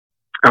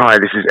Hi,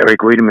 this is Erik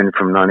Weideman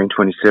from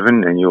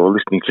 1927, and you're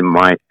listening to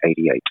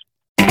My88.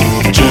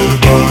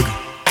 Jitterbug.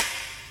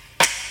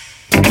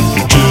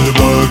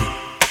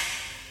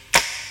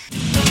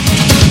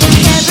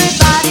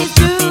 Everybody's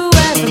doing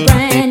a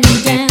brand new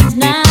dance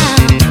now.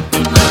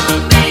 Come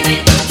on,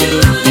 baby,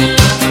 do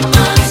the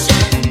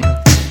motion.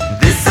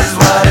 This is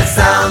what it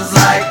sounds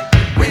like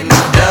when the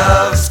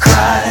doves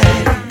cry.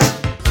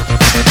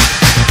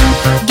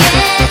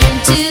 Get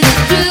into the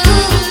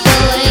groove,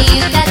 boy,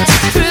 you got to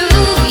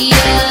prove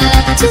your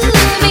love to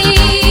me.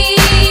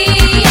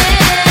 Yeah.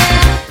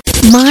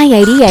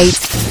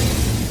 My88.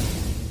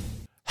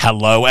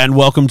 Hello and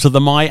welcome to the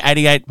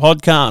My88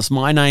 Podcast.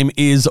 My name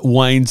is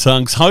Wayne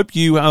Tunks. Hope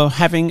you are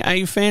having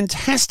a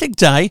fantastic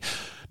day.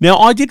 Now,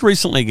 I did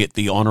recently get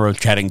the honour of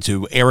chatting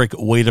to Erik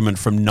Weideman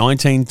from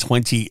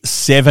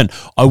 1927.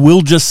 I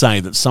will just say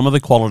that some of the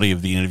quality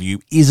of the interview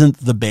isn't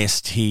the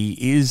best. He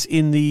is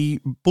in the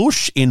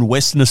bush in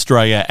Western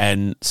Australia,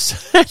 and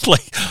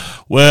sadly,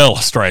 well,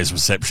 Australia's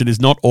reception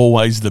is not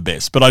always the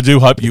best. But I do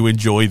hope you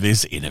enjoy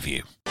this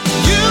interview.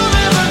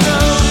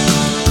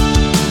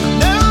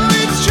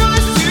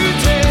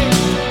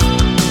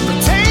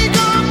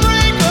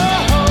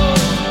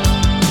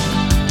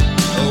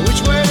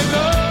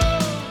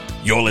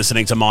 You're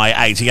listening to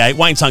My88.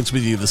 Wayne Tunks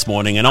with you this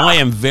morning, and I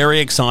am very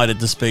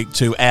excited to speak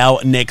to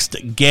our next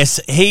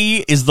guest. He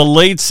is the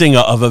lead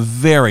singer of a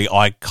very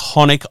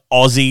iconic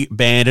Aussie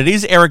band. It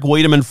is Erik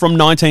Weideman from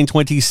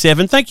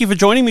 1927. Thank you for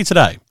joining me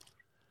today.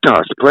 Oh,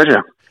 it's a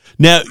pleasure.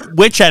 Now,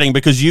 we're chatting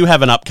because you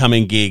have an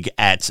upcoming gig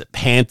at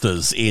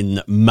Panthers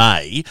in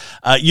May.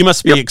 You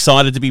must be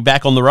excited to be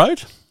back on the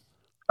road?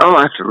 Oh,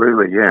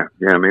 absolutely, yeah.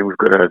 I mean, we've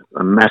got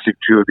a massive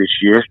tour this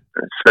year.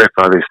 So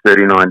far, there's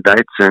 39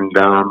 dates, and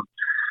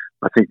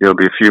I think there'll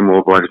be a few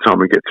more by the time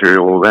we get through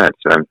all that.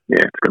 So,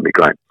 yeah, it's going to be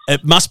great.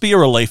 It must be a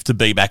relief to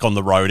be back on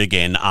the road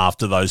again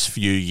after those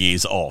few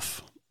years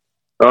off.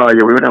 Oh,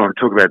 yeah, we don't want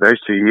to talk about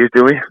those 2 years,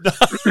 do we?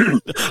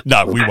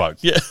 No, we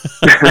won't. Yeah.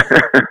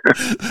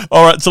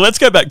 All right, so let's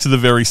go back to the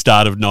very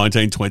start of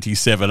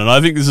 1927, and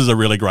I think this is a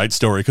really great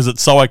story because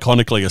it's so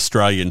iconically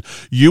Australian.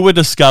 You were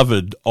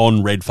discovered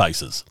on Red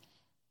Faces.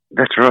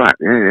 That's right,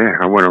 yeah.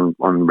 I went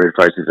on Red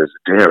Faces as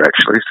a dare,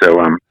 actually, so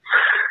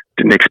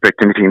didn't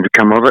expect anything to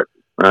come of it.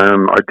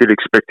 I did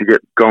expect to get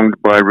gonged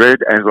by Red,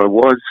 as I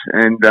was,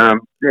 and the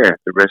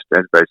rest,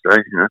 as they say,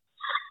 you know.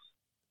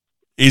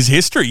 Is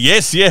history,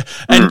 yes, yeah.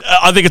 And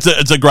I think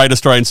it's a great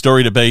Australian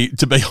story to be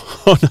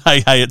on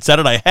Hey Hey It's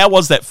Saturday. How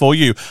was that for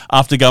you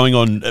after going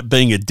on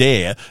being a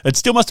dare? It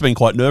still must have been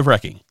quite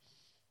nerve-wracking.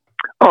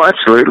 Oh,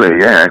 absolutely,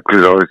 yeah,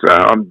 because I was,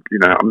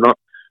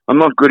 I'm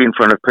not good in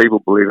front of people,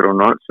 believe it or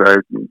not, so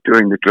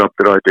doing the job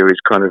that I do is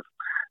kind of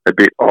a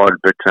bit odd,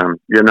 but I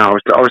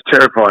was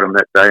terrified on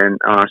that day, and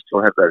I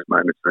still have those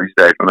moments these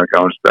days when I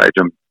go on stage.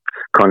 I'm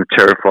kind of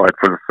terrified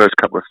for the first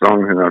couple of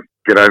songs, and I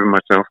get over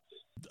myself.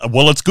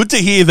 Well, it's good to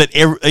hear that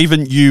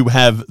even you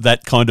have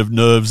that kind of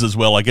nerves as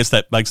well. I guess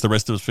that makes the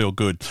rest of us feel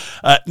good.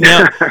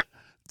 Now,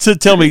 to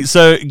tell me,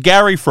 so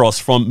Gary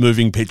Frost from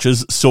Moving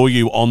Pictures saw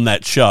you on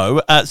that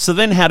show. So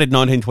then, how did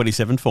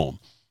 1927 form?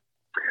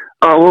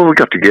 Oh well, we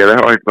got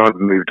together. I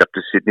moved up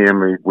to Sydney,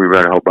 and we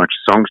wrote a whole bunch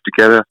of songs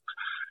together.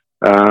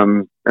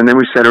 And then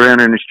we sat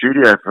around in the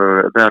studio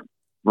for about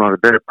the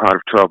better part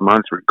of 12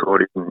 months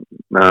recording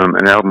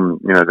an album,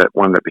 that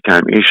one that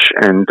became Ish.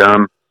 And,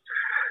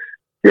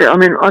 I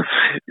mean,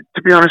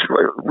 to be honest,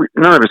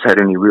 none of us had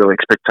any real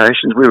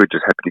expectations. We were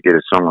just happy to get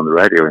a song on the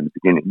radio in the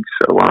beginning.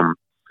 So,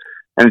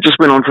 and it just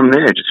went on from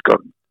there. It just got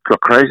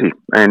crazy.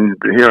 And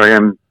here I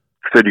am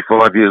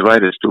 35 years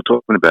later still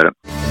talking about it.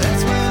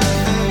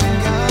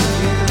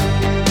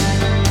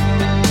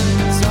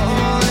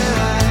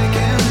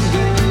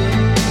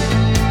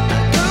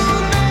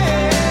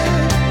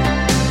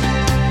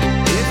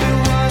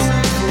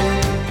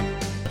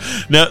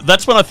 Now,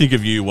 that's when I think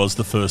of you was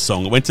the first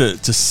song. It went to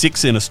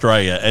 6 in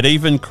Australia. It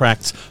even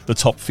cracked the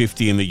top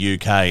 50 in the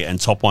UK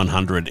and top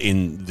 100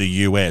 in the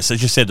US.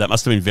 As you said, that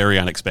must have been very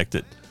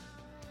unexpected.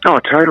 Oh,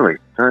 totally.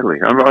 I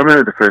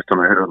remember the first time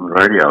I heard it on the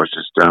radio, I was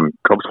just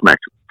gobsmacked.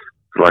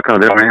 Like, oh,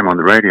 there I am on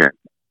the radio.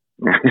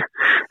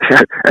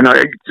 And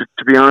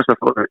to be honest, I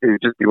thought it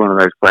would just be one of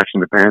those flash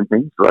in the pan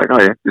things. Like,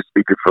 oh yeah, just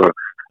be good for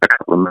a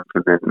couple of months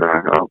and then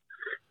I'll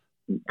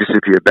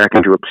disappear back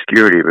into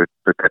obscurity, but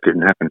that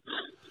didn't happen.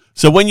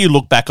 So when you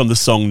look back on the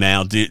song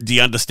now, do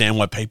you understand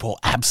why people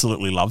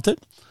absolutely loved it?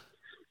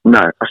 No,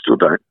 I still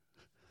don't.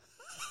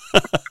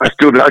 I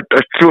still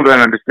don't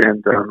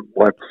understand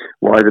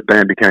why the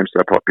band became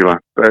so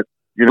popular. But,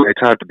 it's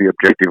hard to be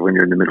objective when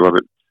you're in the middle of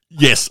it.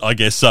 Yes, I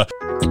guess so.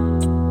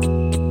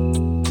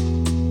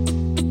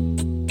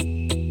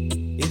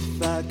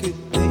 If I could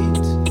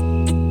paint,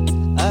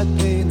 I'd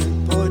paint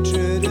a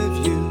portrait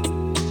of you.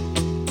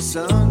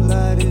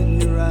 Sunlight in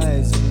your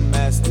eyes, a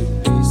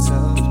masterpiece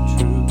of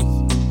truth.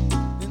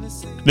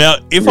 Now,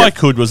 If I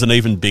Could was an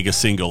even bigger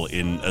single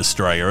in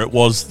Australia. It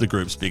was the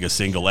group's biggest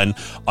single, and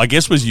I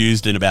guess was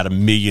used in about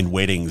 1 million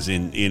weddings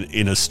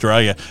in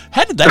Australia.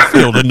 How did that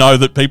feel to know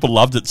that people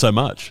loved it so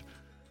much?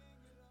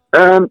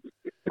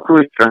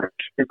 Equally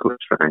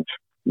strange.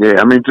 Yeah,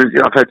 I mean,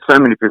 I've had so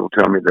many people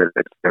tell me that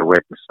it's their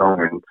weakest song,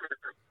 and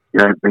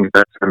brings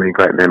back so many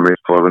great memories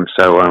for them.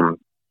 So,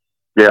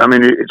 yeah, I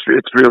mean,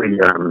 it's really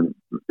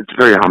it's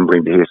very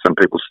humbling to hear some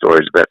people's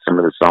stories about some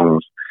of the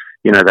songs.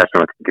 That's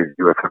what I think is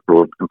your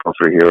record,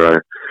 Compulsory Hero.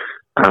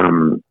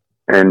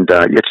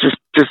 It's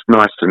just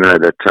nice to know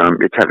that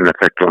it's had an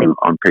effect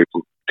on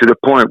people to the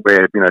point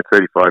where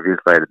 35 years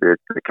later they're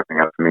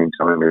coming up to me and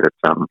telling me that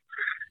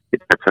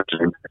it's had such an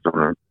impact on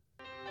them.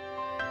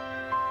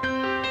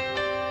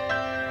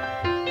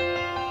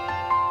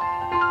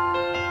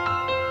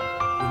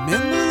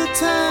 Remember the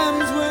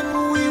times when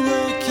we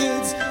were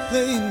kids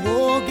playing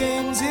war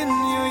games in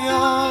your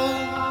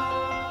yard?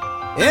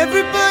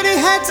 Everybody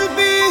had to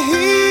be a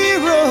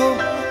hero,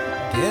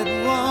 get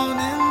one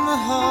in the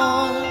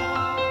heart.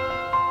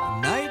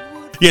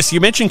 Yes,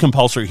 you mentioned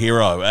Compulsory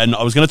Hero, and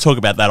I was going to talk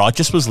about that. I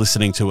just was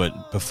listening to it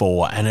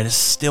before, and it is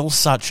still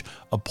such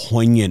a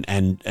poignant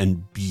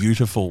and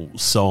beautiful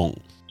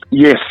song.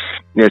 Yes,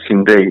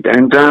 indeed.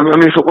 And I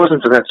mean, if it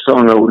wasn't for that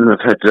song, I wouldn't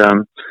have had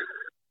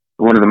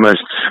one of the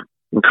most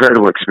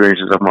incredible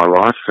experiences of my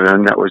life,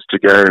 and that was to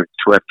go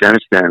to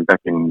Afghanistan back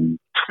in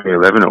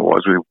 2011. It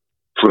was. We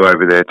flew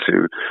over there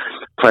to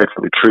play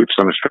for the troops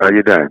on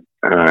Australia Day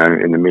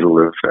in the middle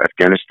of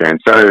Afghanistan.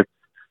 So,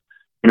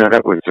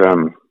 that was.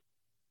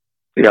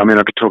 Yeah, I mean,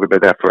 I could talk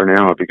about that for an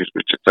hour because it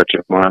was just such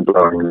a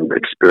mind-blowing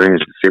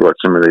experience to see what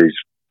some of these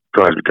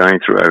guys were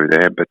going through over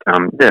there. But,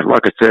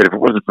 like I said, if it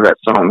wasn't for that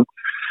song,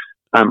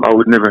 I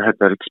would never have had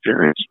that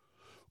experience.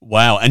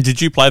 Wow. And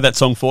did you play that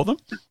song for them?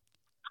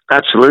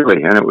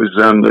 Absolutely. And it was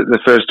the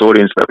first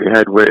audience that we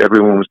had where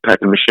everyone was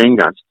packing machine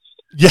guns.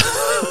 Yeah.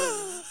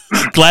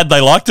 Glad they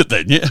liked it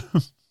then, yeah.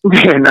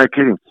 Yeah, no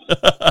kidding.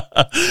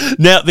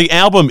 Now, the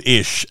album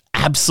Ish,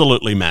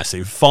 absolutely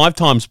massive, 5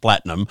 times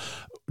platinum.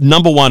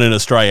 Number 1 in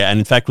Australia, and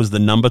in fact was the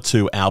number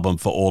 2 album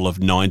for all of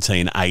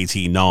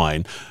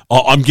 1989.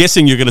 I'm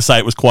guessing you're going to say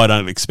it was quite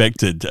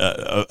unexpected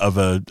of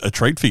a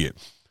treat for you.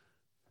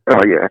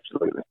 Oh, yeah,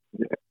 absolutely.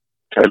 Yeah.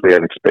 Totally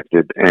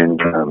unexpected,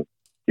 and,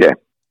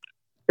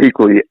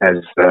 equally as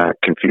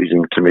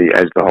confusing to me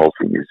as the whole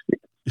thing is.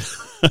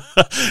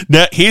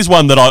 Now, here's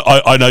one that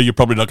I know you're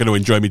probably not going to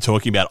enjoy me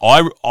talking about.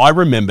 I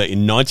remember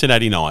in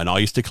 1989, I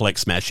used to collect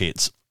smash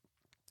hits.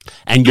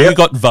 And you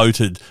got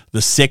voted the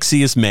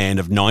sexiest man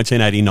of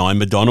 1989.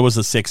 Madonna was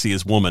the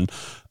sexiest woman.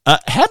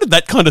 How did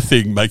that kind of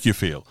thing make you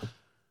feel?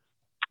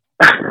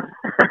 I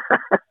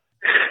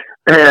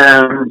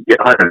don't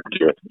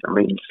know. I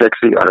mean,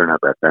 sexy, I don't know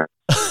about that.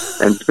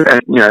 and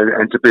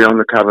to be on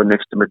the cover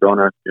next to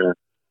Madonna,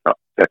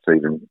 that's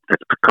kind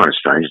of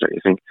strange, don't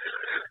you think?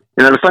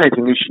 The funny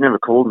thing is she never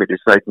called me to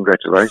say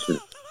congratulations.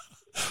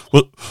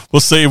 We'll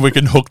see if we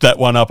can hook that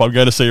one up. I'm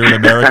going to see her in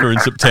America in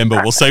September.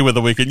 We'll see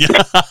whether we can.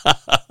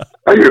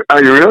 Are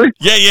you really?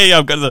 Yeah.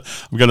 I'm going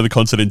to the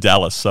concert in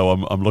Dallas, so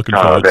I'm looking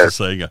forward to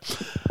seeing her.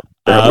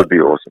 That would be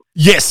awesome.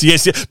 Yes.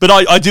 But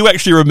I do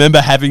actually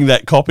remember having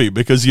that copy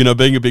because,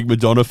 being a big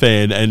Madonna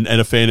fan and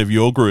a fan of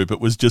your group, it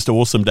was just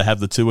awesome to have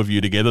the two of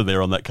you together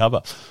there on that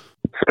cover.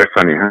 So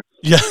funny, huh?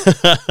 Yeah.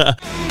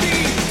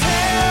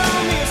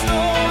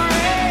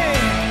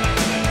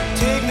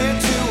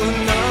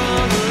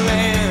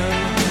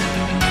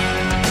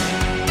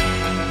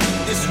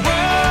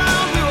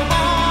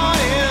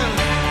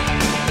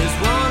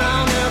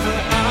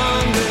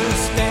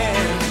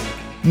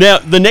 Now,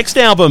 the next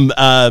album,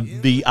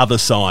 The Other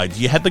Side,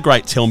 you had the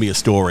great Tell Me a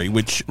Story,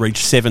 which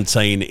reached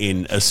 17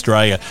 in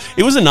Australia.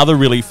 It was another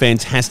really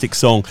fantastic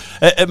song.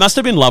 It must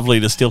have been lovely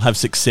to still have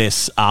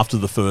success after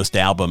the first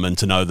album and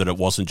to know that it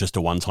wasn't just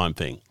a one-time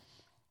thing.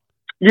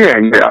 Yeah. I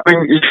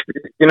mean,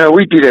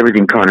 we did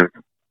everything kind of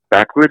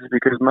backwards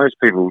because most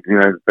people,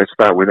 they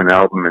start with an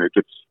album and it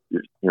gets,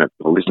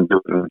 people listen to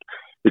it and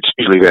it's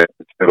usually their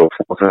third or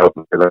fourth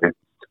album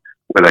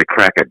where they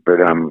crack it, but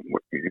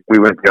we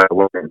went the other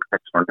way and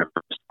cracked on the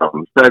first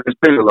album. So there's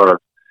been a lot of,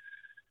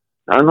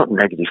 not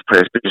negative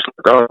press, but just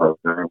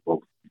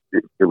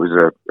it was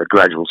a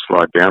gradual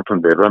slide down from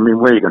there. But I mean,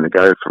 where are you going to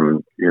go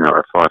from,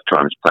 a 5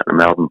 times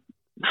platinum album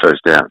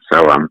first out?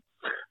 So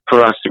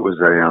for us, it was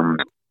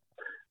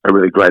a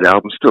really great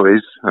album, still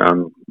is. A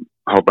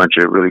whole bunch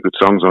of really good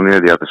songs on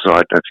there. The Other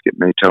Side, Don't Forget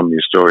Me, Tell Me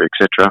a Story,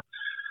 etc.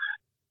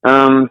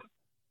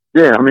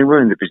 Yeah, I mean,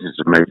 we're in the business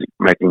of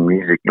making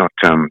music, not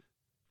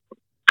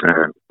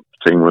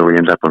seeing where we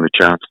end up on the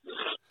charts.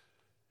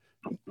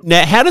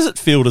 Now, how does it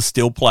feel to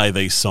still play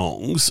these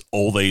songs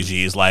all these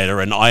years later?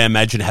 And I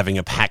imagine having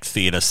a packed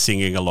theatre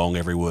singing along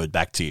every word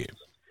back to you.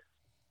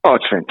 Oh,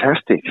 it's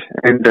fantastic.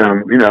 And, I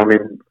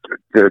mean,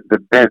 the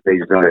band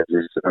these days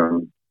is,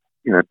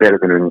 better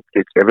than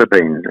it's ever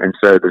been. And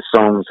so the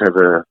songs have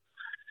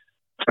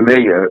for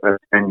me,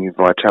 a new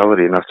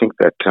vitality. And I think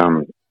that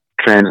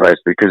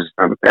translates because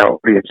our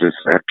audiences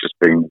have just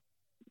been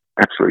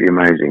absolutely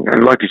amazing.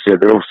 And like you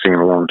said, they're all singing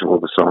along to all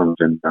the songs.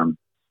 And,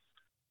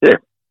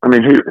 I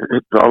mean,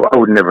 I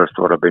would never have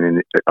thought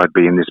I'd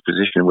be in this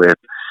position where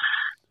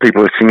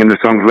people are singing the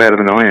songs louder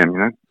than I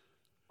am,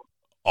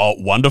 Oh,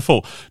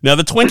 wonderful. Now,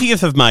 the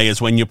 20th of May is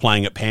when you're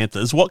playing at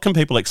Panthers. What can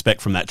people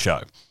expect from that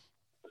show?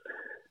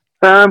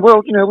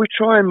 Well, we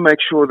try and make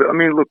sure that,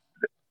 look,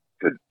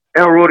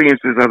 our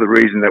audiences are the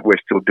reason that we're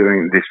still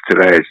doing this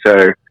today.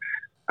 So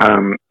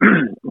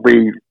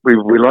we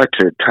like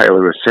to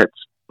tailor a set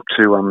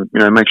to,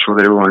 make sure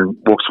that everyone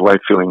walks away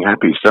feeling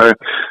happy. So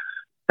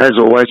as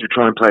always, we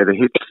try and play the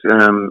hits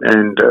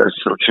and a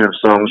selection of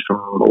songs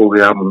from all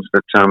the albums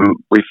that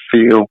we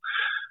feel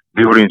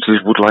the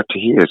audiences would like to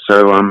hear.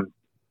 So,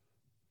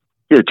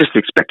 just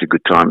expect a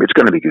good time. It's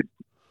going to be good.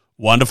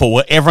 Wonderful.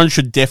 Well, everyone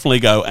should definitely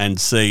go and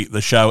see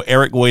the show.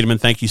 Erik Weideman,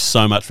 thank you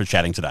so much for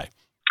chatting today.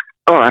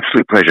 Oh,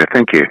 absolute pleasure.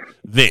 Thank you.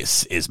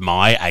 This is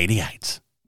My88.